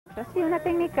Sí, una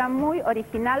técnica muy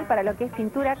original para lo que es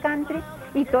pintura country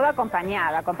y todo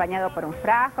acompañado por un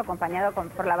frasco,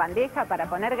 por la bandeja para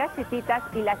poner galletitas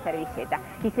y la servilleta.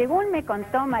 Y según me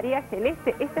contó María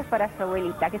Celeste, esto es para su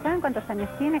abuelita, que ¿saben cuántos años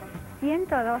tiene?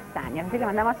 102 años, así que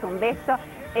mandamos un beso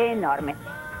enorme.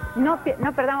 No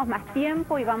perdamos más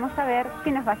tiempo y vamos a ver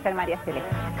qué nos va a hacer María Celeste.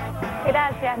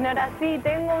 Gracias, Nora. Sí,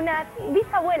 tengo una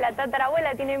bisabuela,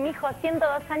 tatarabuela, tiene mi hijo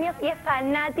 102 años y es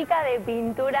fanática de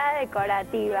pintura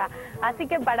decorativa. Así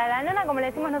que para la nona, como le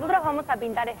decimos nosotros, vamos a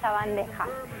pintar esta bandeja.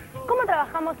 ¿Cómo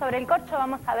trabajamos sobre el corcho?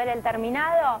 Vamos a ver el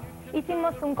terminado.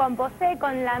 Hicimos un composé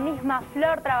con la misma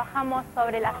flor, trabajamos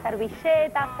sobre la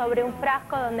servilleta, sobre un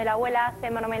frasco donde la abuela hace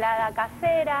mermelada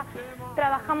casera,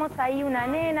 trabajamos ahí una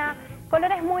nena.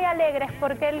 Colores muy alegres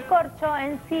porque el corcho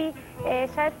en sí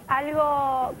ya es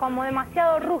algo como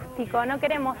demasiado rústico, no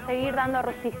queremos seguir dando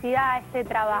rusticidad a este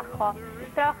trabajo.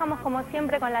 Trabajamos como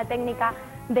siempre con la técnica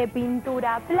de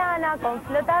pintura plana, con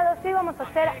flotados, y vamos a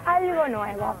hacer algo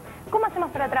nuevo. ¿Cómo hacemos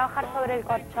para trabajar sobre el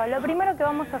corcho? Lo primero que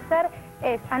vamos a hacer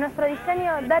es a nuestro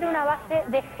diseño dar una base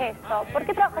de gesso. ¿Por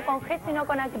qué trabajo con gesso y no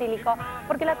con acrílico?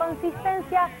 Porque la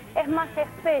consistencia es más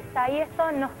espesa y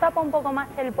eso nos tapa un poco más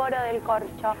el poro del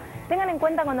corcho. Tengan en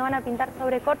cuenta cuando van a pintar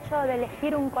sobre corcho de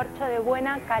elegir un corcho de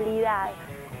buena calidad,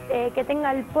 que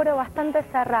tenga el poro bastante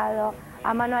cerrado,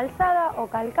 a mano alzada o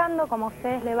calcando, como a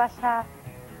ustedes les vaya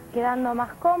quedando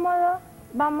más cómodo.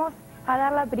 Vamos a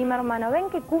dar la primera mano. Ven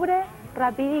que cubre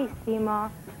rapidísimo.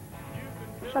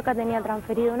 Yo acá tenía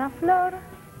transferido una flor.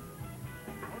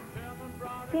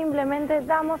 Simplemente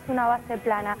damos una base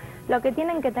plana. Lo que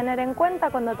tienen que tener en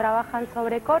cuenta cuando trabajan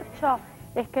sobre corcho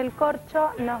es que el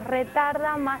corcho nos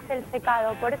retarda más el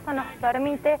secado, por eso nos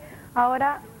permite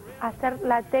ahora hacer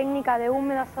la técnica de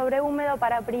húmedo sobre húmedo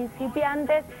para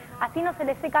principiantes, así no se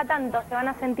les seca tanto, se van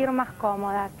a sentir más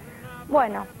cómodas.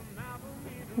 Bueno,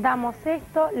 damos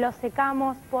esto, lo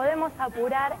secamos, podemos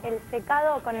apurar el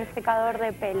secado con el secador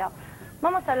de pelo.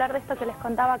 Vamos a hablar de esto que les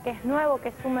contaba que es nuevo, que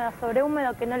es húmedo sobre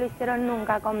húmedo, que no lo hicieron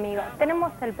nunca conmigo.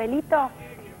 Tenemos el pelito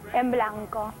en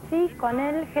blanco, ¿sí? Con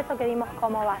el gesso que dimos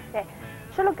como base.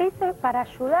 Yo lo que hice para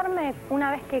ayudarme,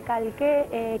 una vez que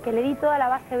calqué, que le di toda la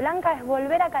base blanca, es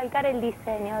volver a calcar el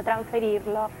diseño,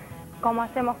 transferirlo, como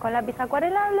hacemos con lápiz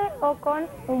acuarelable o con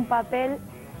un papel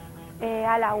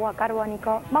al agua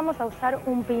carbónico. Vamos a usar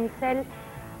un pincel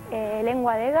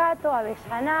lengua de gato,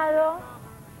 avellanado,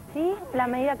 ¿sí? La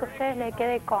medida que a ustedes les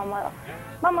quede cómodo.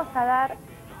 Vamos a dar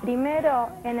primero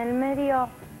en el medio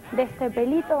de este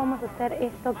pelito, vamos a hacer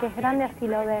esto que es grande, así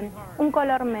lo ven, un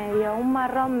color medio, un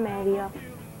marrón medio.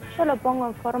 Yo lo pongo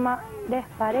en forma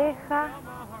despareja,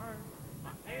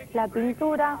 la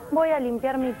pintura, voy a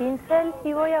limpiar mi pincel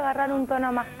y voy a agarrar un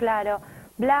tono más claro,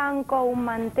 blanco, un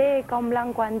manteca, un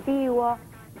blanco antiguo.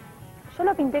 Yo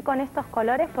lo pinté con estos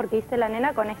colores porque hice la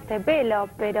nena con este pelo,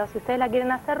 pero si ustedes la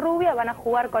quieren hacer rubia van a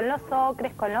jugar con los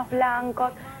ocres, con los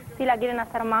blancos, si la quieren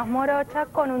hacer más morocha,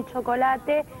 con un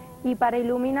chocolate. Y para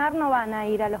iluminar no van a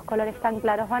ir a los colores tan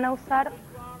claros, van a usar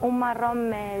un marrón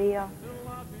medio.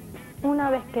 Una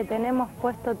vez que tenemos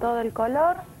puesto todo el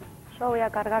color, yo voy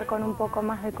a cargar con un poco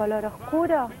más de color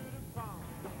oscuro.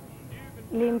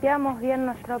 Limpiamos bien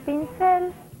nuestro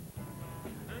pincel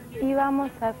y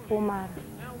vamos a esfumar.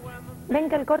 Ven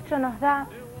que el corcho nos da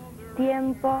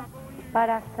tiempo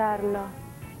para hacerlo.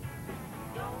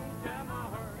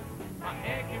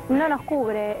 No nos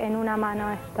cubre en una mano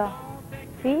esto.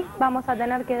 ¿Sí? Vamos a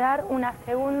tener que dar una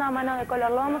segunda mano de color.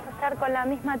 Lo vamos a hacer con la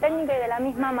misma técnica y de la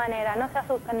misma manera. No se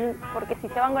asusten, porque si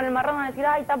se van con el marrón van a decir,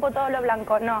 ¡ay, tapo todo lo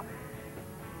blanco! No,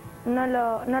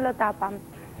 no lo tapan.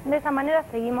 De esa manera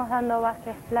seguimos dando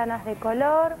bases planas de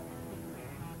color.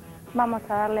 Vamos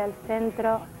a darle al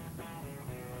centro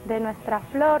de nuestra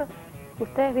flor.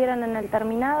 Ustedes vieron en el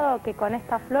terminado que con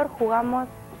esta flor jugamos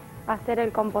a hacer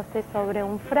el composé sobre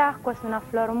un frasco. Es una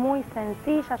flor muy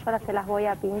sencilla, yo ahora se las voy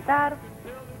a pintar.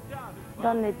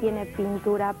 Donde tiene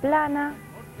pintura plana,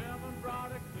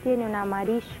 tiene un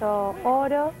amarillo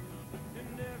oro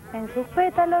en sus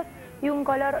pétalos y un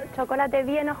color chocolate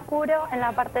bien oscuro en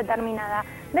la parte terminada.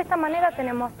 De esta manera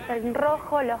tenemos el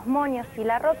rojo, los moños y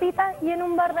la ropita, y en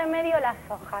un verde medio las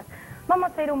hojas.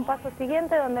 Vamos a ir un paso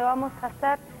siguiente donde vamos a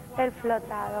hacer el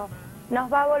flotado.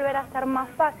 Nos va a volver a ser más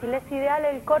fácil, es ideal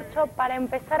el corcho para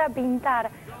empezar a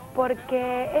pintar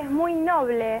porque es muy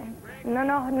noble, no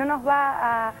nos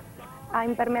va a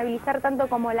impermeabilizar tanto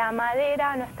como la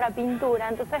madera nuestra pintura,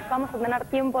 entonces vamos a tener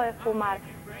tiempo de esfumar.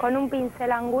 Con un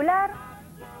pincel angular,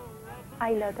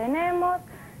 ahí lo tenemos,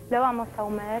 lo vamos a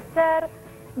humedecer,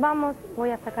 voy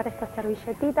a sacar esta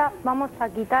servilletita, vamos a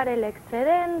quitar el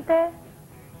excedente,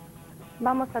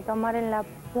 vamos a tomar en la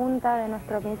punta de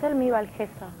nuestro pincel, me iba el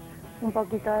gesso, un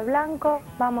poquito de blanco,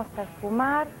 vamos a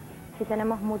esfumar, si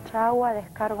tenemos mucha agua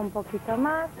descargo un poquito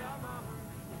más.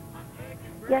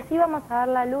 Y así vamos a dar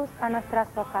la luz a nuestras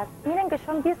hojas. Miren que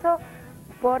yo empiezo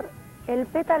por el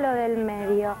pétalo del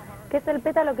medio, que es el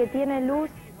pétalo que tiene luz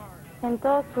en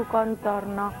todo su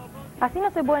contorno. Así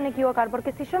no se pueden equivocar,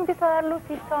 porque si yo empiezo a dar luz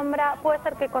y sombra, puede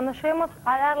ser que cuando lleguemos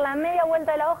a dar la media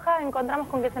vuelta de la hoja, encontramos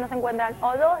con que se nos encuentran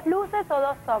o dos luces o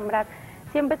dos sombras.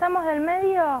 Si empezamos del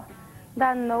medio,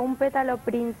 dando un pétalo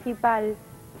principal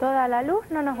toda la luz,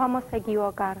 no nos vamos a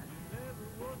equivocar.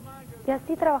 Y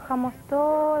así trabajamos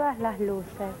todas las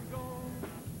luces.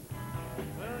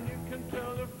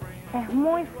 Es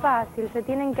muy fácil, se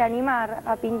tienen que animar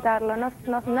a pintarlo.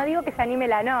 No digo que se anime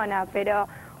la nona, pero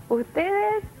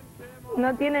ustedes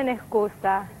no tienen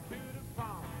excusa.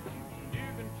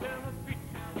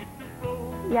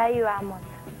 Y ahí vamos.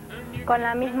 Con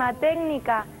la misma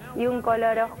técnica y un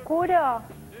color oscuro,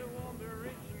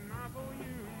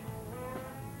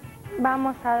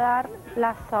 vamos a dar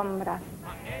las sombras.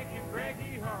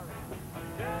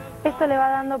 Esto le va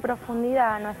dando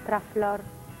profundidad a nuestra flor.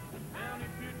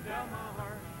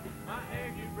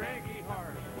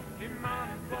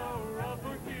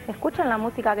 Escuchen la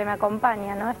música que me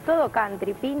acompaña, ¿no? Es todo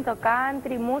country, pinto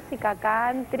country, música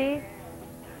country,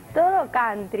 todo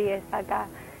country es acá.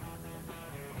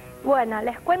 Bueno,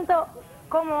 les cuento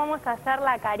cómo vamos a hacer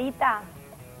la carita.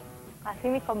 Así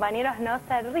mis compañeros no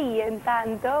se ríen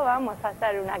tanto. Vamos a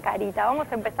hacer una carita.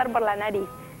 Vamos a empezar por la nariz,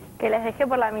 que les dejé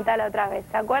por la mitad la otra vez.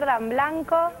 ¿Se acuerdan?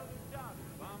 Blanco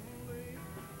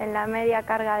en la media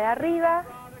carga de arriba,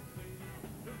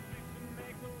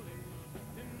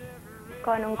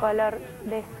 con un color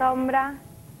de sombra.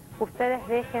 Ustedes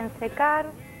dejen secar.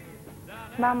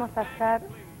 Vamos a hacer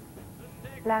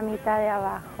la mitad de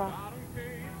abajo.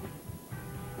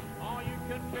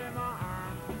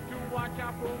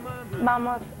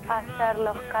 Vamos a hacer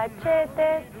los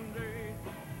cachetes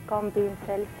con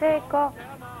pincel seco.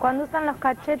 Cuando usan los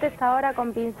cachetes ahora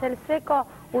con pincel seco,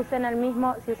 usen el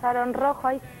mismo. Si usaron rojo,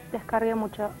 ahí descargué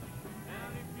mucho.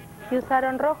 Si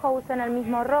usaron rojo, usen el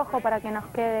mismo rojo para que nos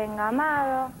quede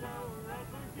engamado.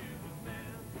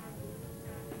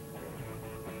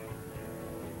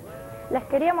 Les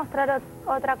quería mostrar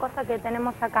otra cosa que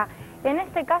tenemos acá. En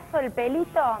este caso el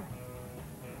pelito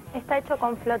está hecho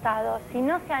con flotado. Si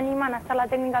no se animan a hacer la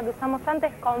técnica que usamos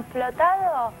antes, con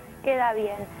flotado queda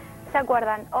bien. ¿Se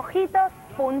acuerdan? Ojitos,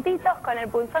 puntitos con el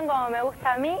punzón como me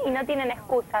gusta a mí y no tienen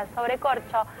excusa. Sobre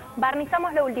corcho,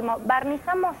 barnizamos lo último.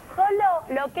 Barnizamos solo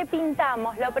lo que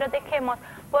pintamos, lo protegemos.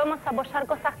 Podemos apoyar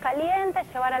cosas calientes,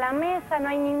 llevar a la mesa, no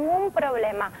hay ningún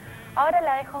problema. Ahora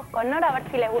la dejo con Nora a ver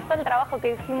si les gustó el trabajo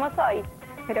que hicimos hoy.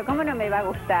 Pero ¿cómo no me va a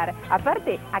gustar?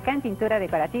 Aparte, acá en pintura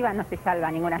decorativa no se salva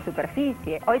ninguna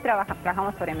superficie. Hoy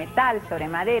trabajamos sobre metal, sobre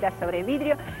madera, sobre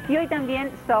vidrio y hoy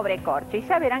también sobre corcho. Y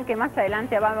ya verán que más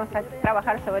adelante vamos a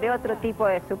trabajar sobre otro tipo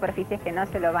de superficies que no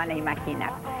se lo van a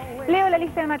imaginar. Leo la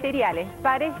lista de materiales.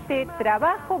 Para este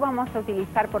trabajo vamos a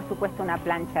utilizar, por supuesto, una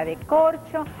plancha de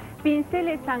corcho,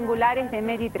 pinceles angulares de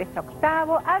medio y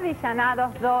 3/8,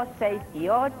 avellanados 2, 6 y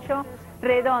 8,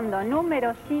 redondo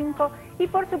número 5 y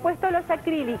por supuesto los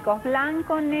acrílicos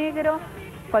blanco, negro,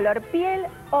 color piel,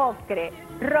 ocre,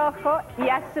 rojo y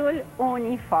azul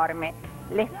uniforme.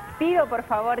 Les pido por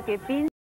favor que pinten